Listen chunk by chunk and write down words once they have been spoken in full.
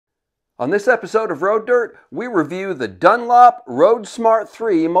On this episode of Road Dirt, we review the Dunlop Roadsmart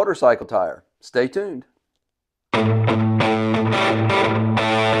III motorcycle tire. Stay tuned.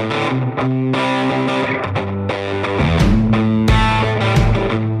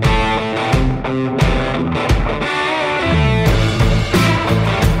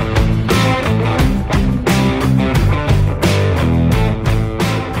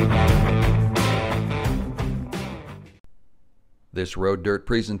 This Road Dirt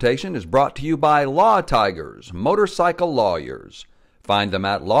presentation is brought to you by Law Tigers, motorcycle lawyers. Find them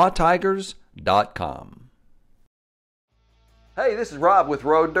at lawtigers.com. Hey, this is Rob with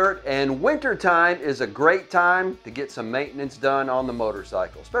Road Dirt, and wintertime is a great time to get some maintenance done on the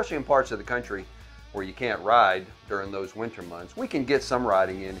motorcycle, especially in parts of the country where you can't ride during those winter months. We can get some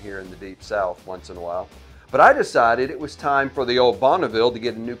riding in here in the deep south once in a while, but I decided it was time for the old Bonneville to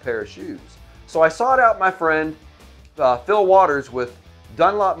get a new pair of shoes. So I sought out my friend Phil Waters with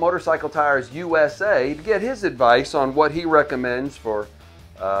Dunlop Motorcycle Tires USA to get his advice on what he recommends for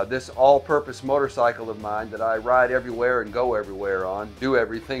this all-purpose motorcycle of mine that I ride everywhere and go everywhere on, do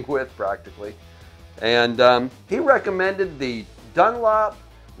everything with practically. And he recommended the Dunlop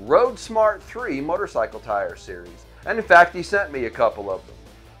Roadsmart III motorcycle tire series. And in fact, he sent me a couple of them.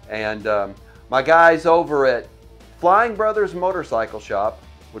 And my guys over at Flying Brothers Motorcycle Shop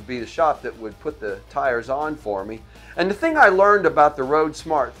would be the shop that would put the tires on for me. And the thing I learned about the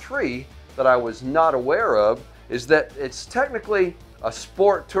Roadsmart III that I was not aware of is that it's technically a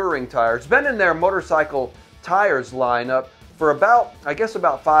sport touring tire. It's been in their motorcycle tires lineup for about, I guess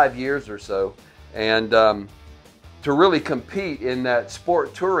about 5 years or so. And to really compete in that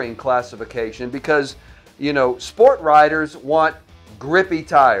sport touring classification because, you know, sport riders want grippy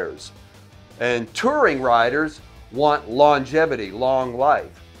tires and touring riders want longevity, long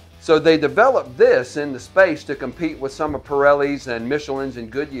life. So they developed this in the space to compete with some of Pirelli's and Michelin's and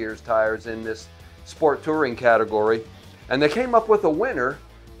Goodyear's tires in this sport touring category. And they came up with a winner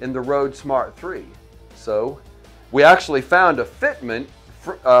in the Roadsmart III. So we actually found a fitment,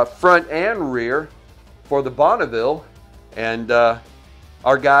 front and rear, for the Bonneville. And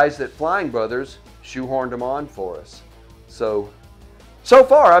our guys at Flying Brothers shoehorned them on for us. So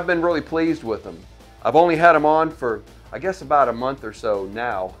far I've been really pleased with them. I've only had them on for, I guess, about a month or so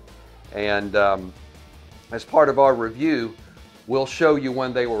now. And as part of our review, we'll show you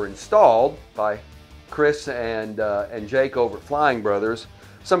when they were installed by Chris and Jake over at Flying Brothers,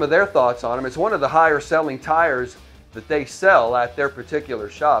 some of their thoughts on them. It's one of the higher selling tires that they sell at their particular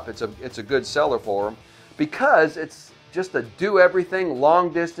shop. It's a good seller for them because it's just a do-everything,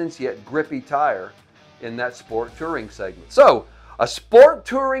 long distance yet grippy tire in that sport touring segment. So, a sport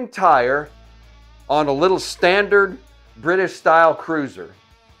touring tire on a little standard British style cruiser.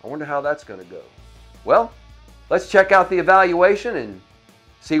 I wonder how that's going to go. Well, let's check out the evaluation and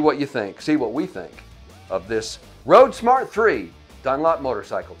see what you think, see what we think of this Roadsmart III Dunlop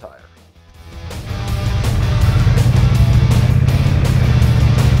motorcycle tire.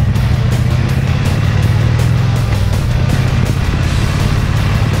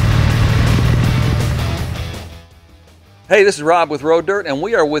 Hey, this is Rob with Road Dirt, and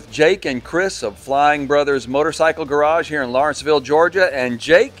we are with Jake and Chris of Flying Brothers Motorcycle Garage here in Lawrenceville, Georgia. And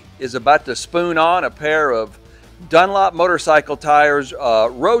Jake is about to spoon on a pair of Dunlop Motorcycle Tires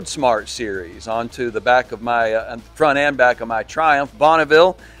Roadsmart series onto the back of my front and back of my Triumph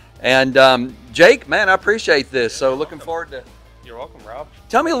Bonneville. And Jake, man, I appreciate this. So looking forward to. You're welcome, Rob.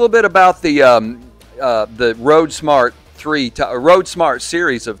 Tell me a little bit about the Roadsmart Roadsmart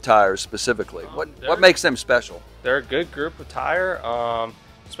series of tires specifically. What makes them special? They're a good group of tire,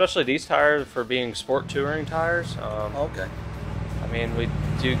 especially these tires for being sport touring tires. Okay. I mean, we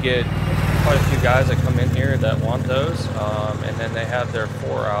do get quite a few guys that come in here that want those, and then they have their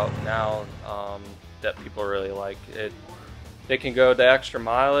 4 out now that people really like. They can go the extra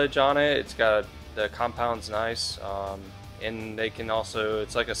mileage on it. It's got the compound's nice, and they can also.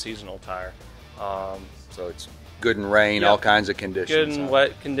 It's like a seasonal tire. So it's good in rain, all kinds of conditions. Good in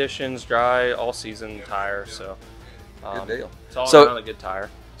wet conditions, dry, all season tire. So. Good deal. It's all around a good tire.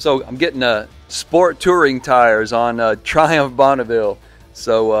 So I'm getting sport touring tires on Triumph Bonneville.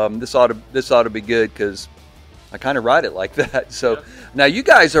 So this ought to be good because I kind of ride it like that. So now you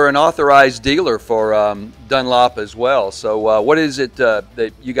guys are an authorized dealer for Dunlop as well. So what is it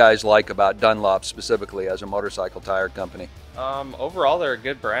that you guys like about Dunlop specifically as a motorcycle tire company? Overall, they're a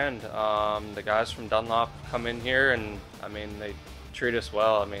good brand. The guys from Dunlop come in here and I mean they treat us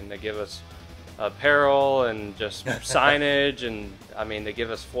well. I mean they give us apparel and just signage, and I mean they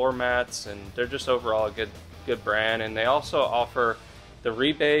give us floor mats, and they're just overall a good brand. And they also offer the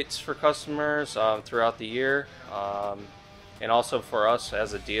rebates for customers throughout the year. and also for us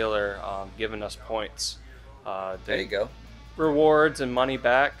as a dealer, giving us points. There you go. Rewards and money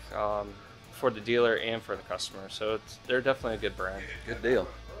back for the dealer and for the customer. So they're definitely a good brand. Good deal.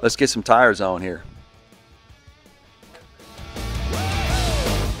 Let's get some tires on here.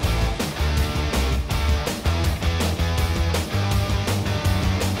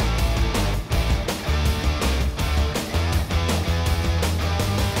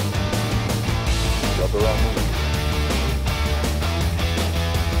 Rubber on the wheel.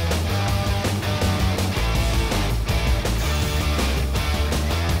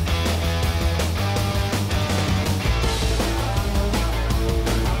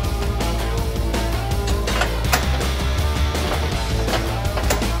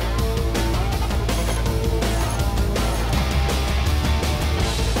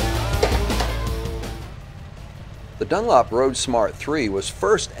 The Dunlop Roadsmart III was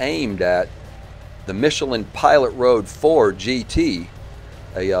first aimed at the Michelin Pilot Road 4 GT,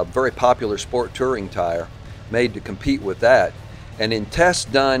 a very popular sport touring tire, made to compete with that. And in tests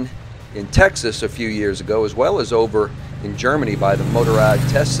done in Texas a few years ago, as well as over in Germany by the Motorrad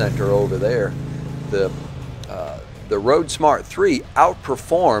Test Center over there, the Roadsmart 3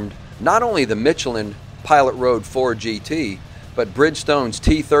 outperformed not only the Michelin Pilot Road 4 GT, but Bridgestone's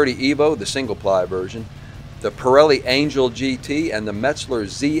T30 Evo, the single-ply version, the Pirelli Angel GT, and the Metzler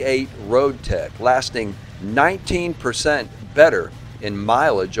Z8 Road Tech, lasting 19% better in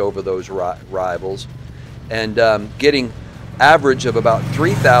mileage over those rivals, and getting average of about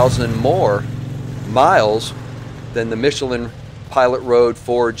 3,000 more miles than the Michelin Pilot Road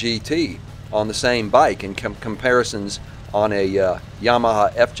 4 GT on the same bike in comparisons on a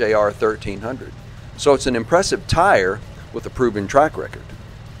Yamaha FJR 1300. So it's an impressive tire with a proven track record.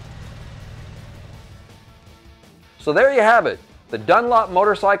 So there you have it, the Dunlop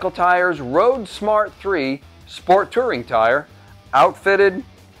Motorcycle Tires Roadsmart III Sport Touring Tire, outfitted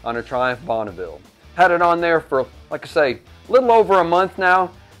on a Triumph Bonneville. Had it on there for, like I say, a little over a month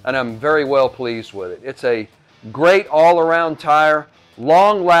now, and I'm very well pleased with it. It's a great all-around tire,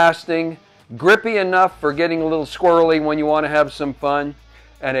 long-lasting, grippy enough for getting a little squirrely when you want to have some fun,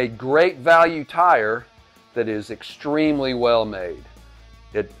 and a great value tire that is extremely well made.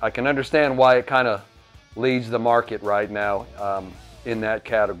 I can understand why it kind of leads the market right now in that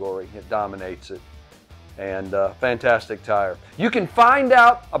category. It dominates it. And fantastic tire. You can find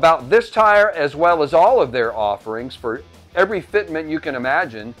out about this tire as well as all of their offerings for every fitment you can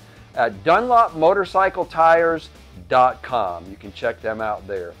imagine at DunlopMotorcycleTires.com. You can check them out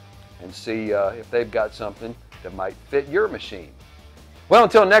there and see if they've got something that might fit your machine. Well,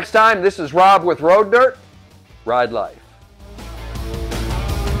 until next time, this is Rob with Road Dirt. Ride life.